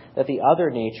things that the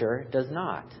other nature does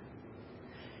not.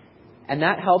 And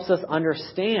that helps us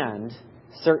understand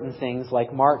certain things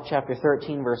like Mark chapter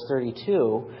 13, verse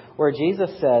 32, where Jesus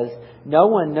says, "No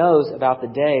one knows about the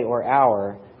day or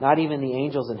hour, not even the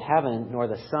angels in heaven, nor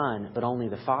the Son, but only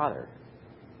the Father."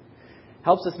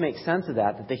 Helps us make sense of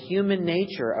that the human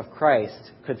nature of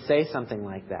Christ could say something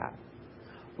like that,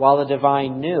 while the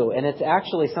divine knew. And it's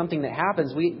actually something that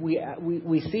happens.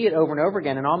 We see it over and over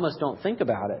again and almost don't think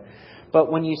about it.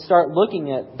 But when you start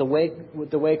looking at the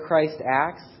way Christ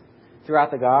acts throughout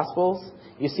the Gospels,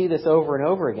 you see this over and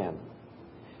over again.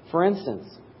 For instance,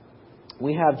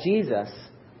 we have Jesus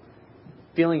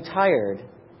feeling tired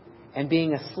and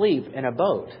being asleep in a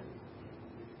boat.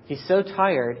 He's so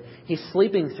tired, he's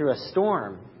sleeping through a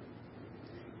storm.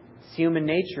 His human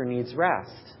nature needs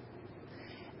rest.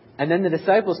 And then the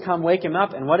disciples come wake him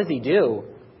up, and what does he do?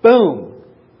 Boom!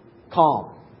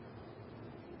 Calm.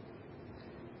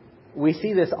 We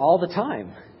see this all the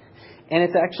time. And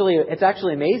it's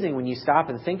actually amazing when you stop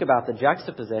and think about the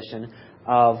juxtaposition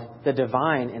of the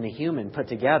divine and the human put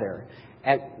together.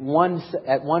 At one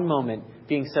moment,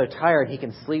 being so tired he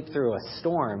can sleep through a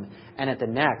storm, and at the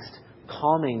next,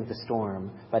 calming the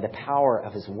storm by the power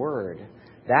of his word.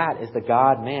 That is the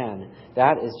God-man.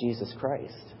 That is Jesus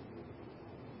Christ.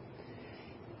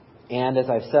 And as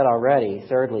I've said already,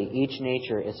 thirdly, each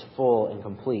nature is full and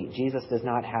complete. Jesus does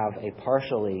not have a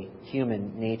partially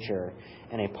human nature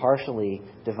and a partially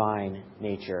divine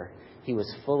nature. He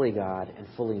was fully God and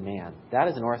fully man. That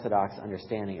is an Orthodox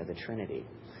understanding of the Trinity.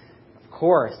 Of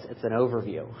course, it's an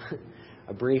overview,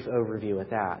 a brief overview with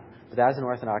that. But that is an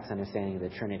Orthodox understanding of the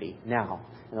Trinity. Now,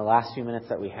 in the last few minutes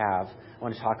that we have, I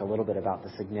want to talk a little bit about the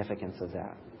significance of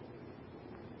that.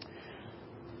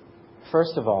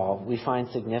 First of all, we find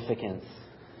significance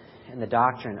in the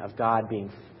doctrine of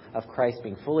Christ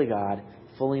being fully God,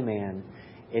 fully man.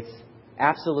 It's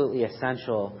absolutely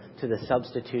essential to the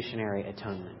substitutionary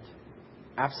atonement.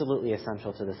 Absolutely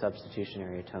essential to the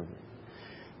substitutionary atonement.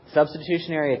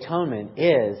 Substitutionary atonement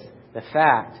is the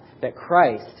fact that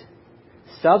Christ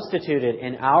substituted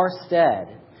in our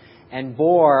stead and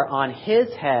bore on His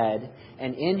head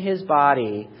and in His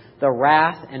body the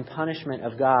wrath and punishment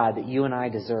of God that you and I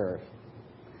deserve.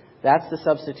 That's the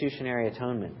substitutionary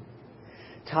atonement.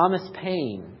 Thomas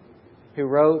Paine, who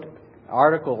wrote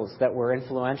articles that were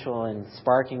influential in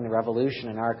sparking the revolution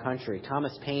in our country,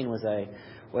 Thomas Paine was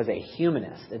a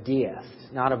humanist, a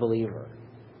deist, not a believer.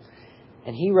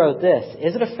 And he wrote this: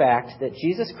 "Is it a fact that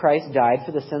Jesus Christ died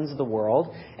for the sins of the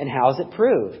world, and how is it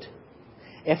proved?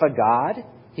 If a God,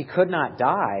 He could not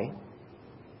die,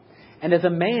 and as a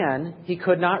man, He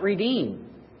could not redeem."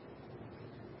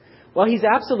 Well, he's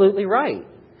absolutely right.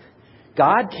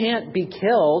 God can't be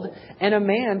killed, and a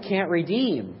man can't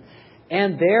redeem.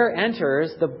 And there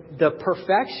enters the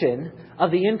perfection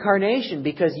of the Incarnation,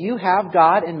 because you have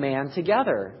God and man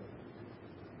together.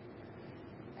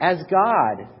 As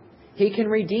God, He can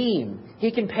redeem.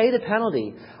 He can pay the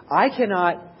penalty. I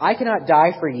cannot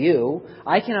die for you.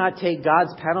 I cannot take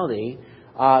God's penalty,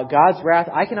 God's wrath.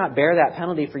 I cannot bear that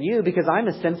penalty for you because I'm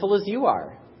as sinful as you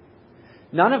are.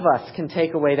 None of us can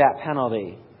take away that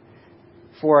penalty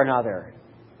for another.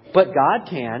 But God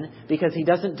can, because He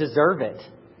doesn't deserve it.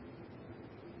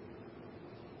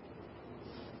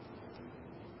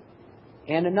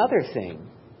 And another thing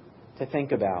to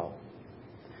think about,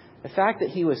 the fact that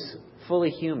He was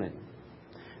fully human,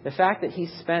 the fact that He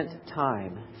spent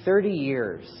time, 30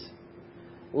 years,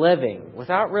 living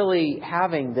without really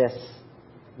having this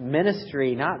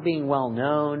ministry, not being well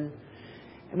known.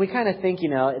 And we kind of think,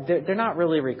 they're not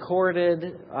really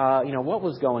recorded. What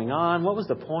was going on? What was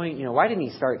the point? Why didn't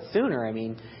He start sooner? I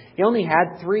mean, He only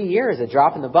had 3 years, a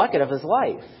drop in the bucket of His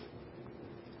life.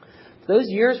 Those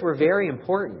years were very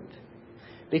important,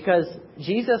 because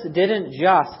Jesus didn't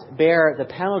just bear the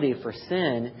penalty for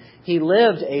sin. He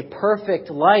lived a perfect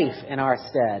life in our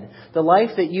stead. The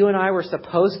life that you and I were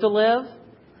supposed to live,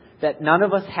 that none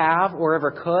of us have or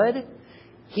ever could,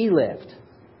 He lived.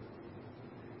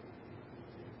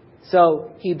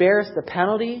 So He bears the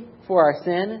penalty for our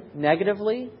sin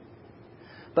negatively,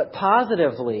 but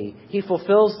positively, He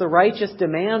fulfills the righteous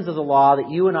demands of the law that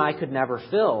you and I could never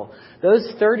fill.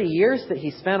 Those 30 years that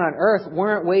He spent on earth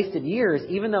weren't wasted years,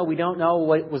 even though we don't know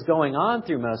what was going on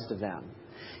through most of them.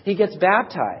 He gets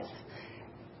baptized.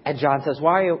 And John says,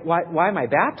 why am I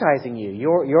baptizing you?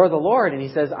 You're the Lord. And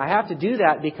He says, I have to do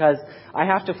that because I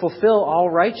have to fulfill all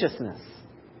righteousness.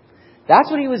 That's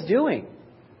what He was doing.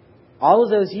 All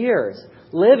of those years,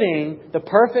 living the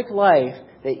perfect life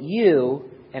that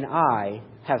you and I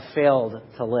have failed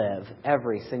to live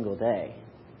every single day.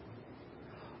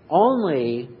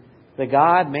 Only the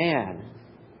God-man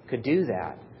could do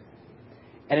that.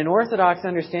 And an Orthodox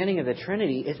understanding of the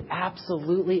Trinity is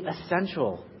absolutely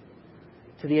essential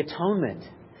to the atonement.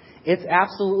 It's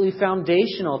absolutely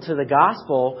foundational to the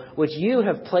gospel, which you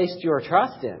have placed your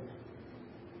trust in,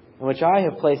 and which I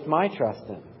have placed my trust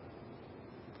in.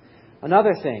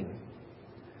 Another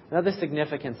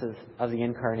significance of the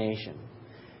Incarnation.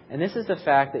 And this is the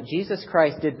fact that Jesus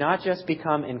Christ did not just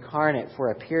become incarnate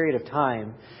for a period of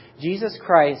time. Jesus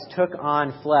Christ took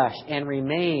on flesh and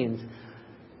remains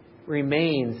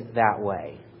that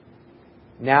way.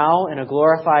 Now in a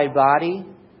glorified body,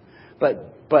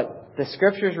 but the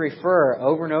Scriptures refer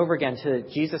over and over again to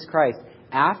Jesus Christ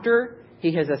after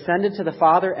He has ascended to the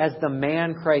Father as the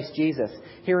man Christ Jesus.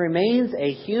 He remains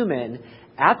a human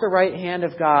at the right hand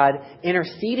of God,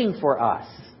 interceding for us.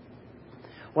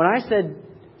 When I said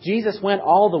Jesus went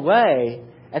all the way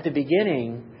at the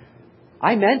beginning,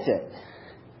 I meant it.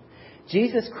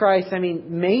 Jesus Christ,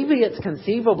 maybe it's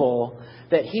conceivable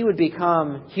that He would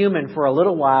become human for a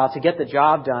little while to get the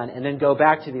job done and then go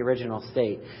back to the original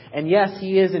state. And yes,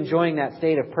 He is enjoying that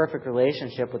state of perfect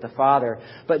relationship with the Father.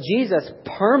 But Jesus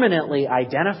permanently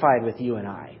identified with you and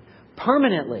I.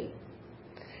 Permanently.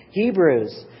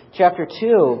 Hebrews chapter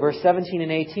 2, verse 17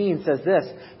 and 18 says this: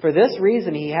 "For this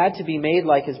reason He had to be made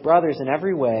like His brothers in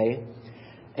every way,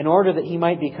 in order that he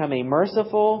might become a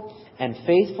merciful and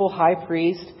faithful high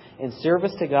priest in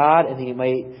service to God, and he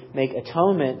might make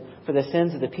atonement for the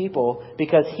sins of the people,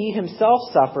 because he himself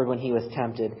suffered when he was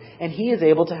tempted, and he is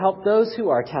able to help those who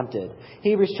are tempted.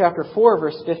 Hebrews chapter 4,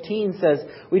 verse 15 says,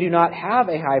 "We do not have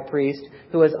a high priest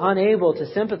who is unable to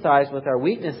sympathize with our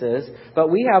weaknesses, but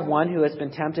we have one who has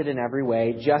been tempted in every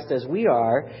way, just as we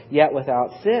are, yet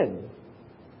without sin."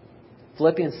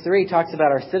 Philippians 3 talks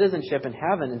about our citizenship in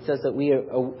heaven and says that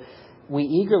we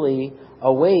eagerly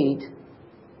await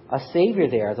a Savior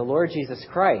there, the Lord Jesus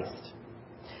Christ,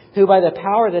 who by the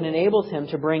power that enables him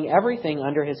to bring everything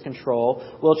under his control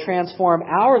will transform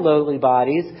our lowly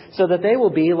bodies so that they will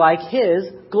be like his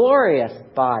glorious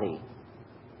body.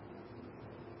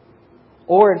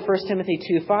 Or in 1 Timothy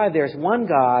 2:5, there's one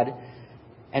God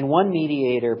and one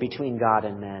mediator between God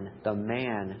and men, the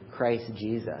man, Christ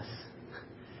Jesus.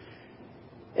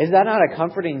 Is that not a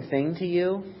comforting thing to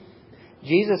you?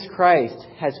 Jesus Christ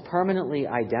has permanently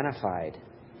identified.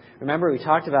 Remember, we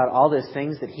talked about all those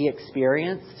things that he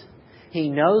experienced.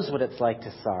 He knows what it's like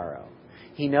to sorrow.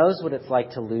 He knows what it's like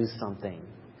to lose something.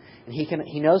 And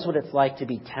he knows what it's like to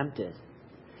be tempted.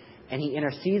 And he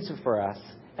intercedes for us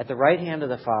at the right hand of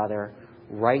the Father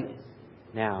right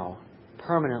now,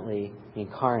 permanently the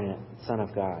incarnate Son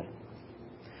of God.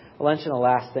 I'll mention the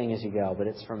last thing as you go, but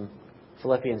it's from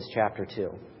Philippians chapter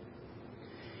 2.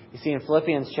 You see, in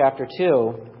Philippians chapter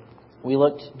 2, we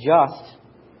looked just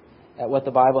at what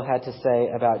the Bible had to say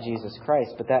about Jesus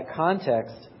Christ. But that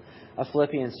context of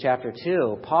Philippians chapter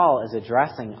 2, Paul is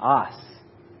addressing us.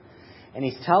 And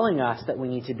he's telling us that we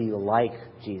need to be like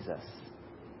Jesus.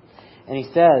 And he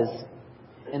says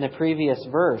in the previous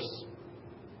verse,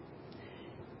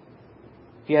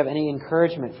 if you have any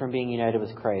encouragement from being united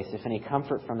with Christ, if any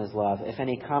comfort from his love, if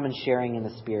any common sharing in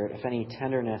the Spirit, if any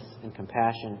tenderness and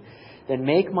compassion, then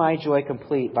make my joy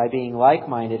complete by being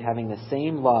like-minded, having the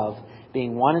same love,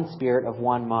 being one in spirit, of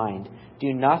one mind.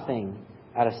 Do nothing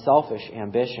out of selfish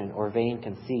ambition or vain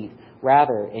conceit.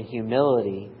 Rather, in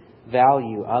humility,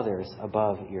 value others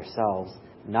above yourselves,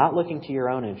 not looking to your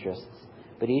own interests,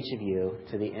 but each of you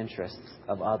to the interests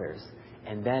of others.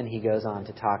 And then he goes on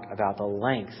to talk about the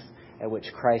lengths at which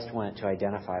Christ went to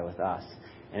identify with us,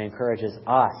 and encourages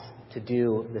us to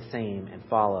do the same and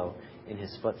follow in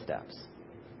his footsteps.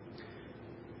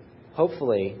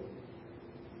 Hopefully,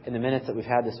 in the minutes that we've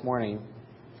had this morning,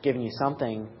 it's given you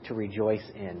something to rejoice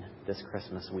in this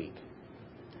Christmas week.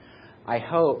 I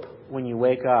hope when you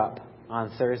wake up on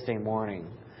Thursday morning,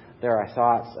 there are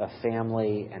thoughts of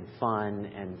family and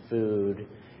fun and food,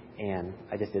 and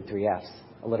I just did 3 Fs.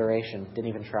 Alliteration. Didn't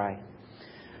even try.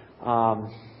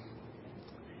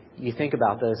 You think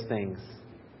about those things.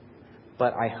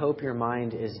 But I hope your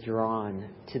mind is drawn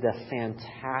to the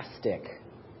fantastic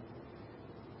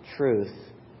truth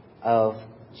of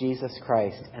Jesus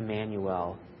Christ,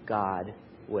 Emmanuel, God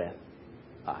with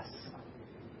us.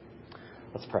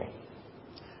 Let's pray.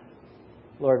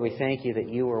 Lord, we thank you that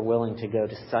you were willing to go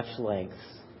to such lengths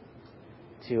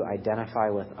to identify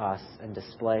with us and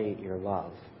display your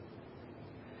love.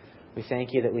 We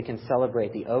thank you that we can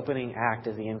celebrate the opening act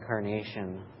of the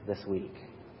Incarnation this week.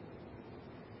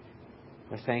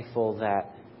 We're thankful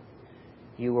that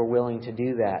you were willing to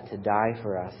do that, to die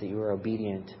for us, that you were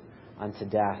obedient unto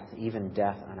death, even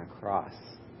death on a cross.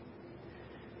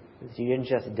 That you didn't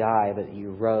just die, but that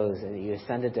you rose and that you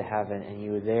ascended to heaven, and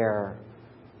you were there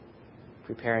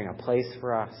preparing a place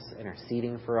for us,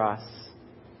 interceding for us,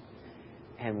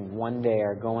 and one day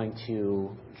are going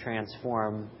to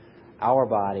transform our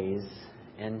bodies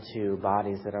into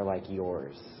bodies that are like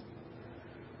yours.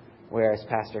 Whereas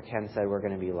Pastor Ken said, we're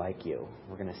going to be like you.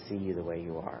 We're going to see you the way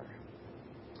you are.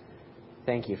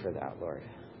 Thank you for that, Lord.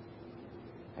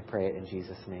 I pray it in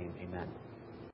Jesus' name. Amen.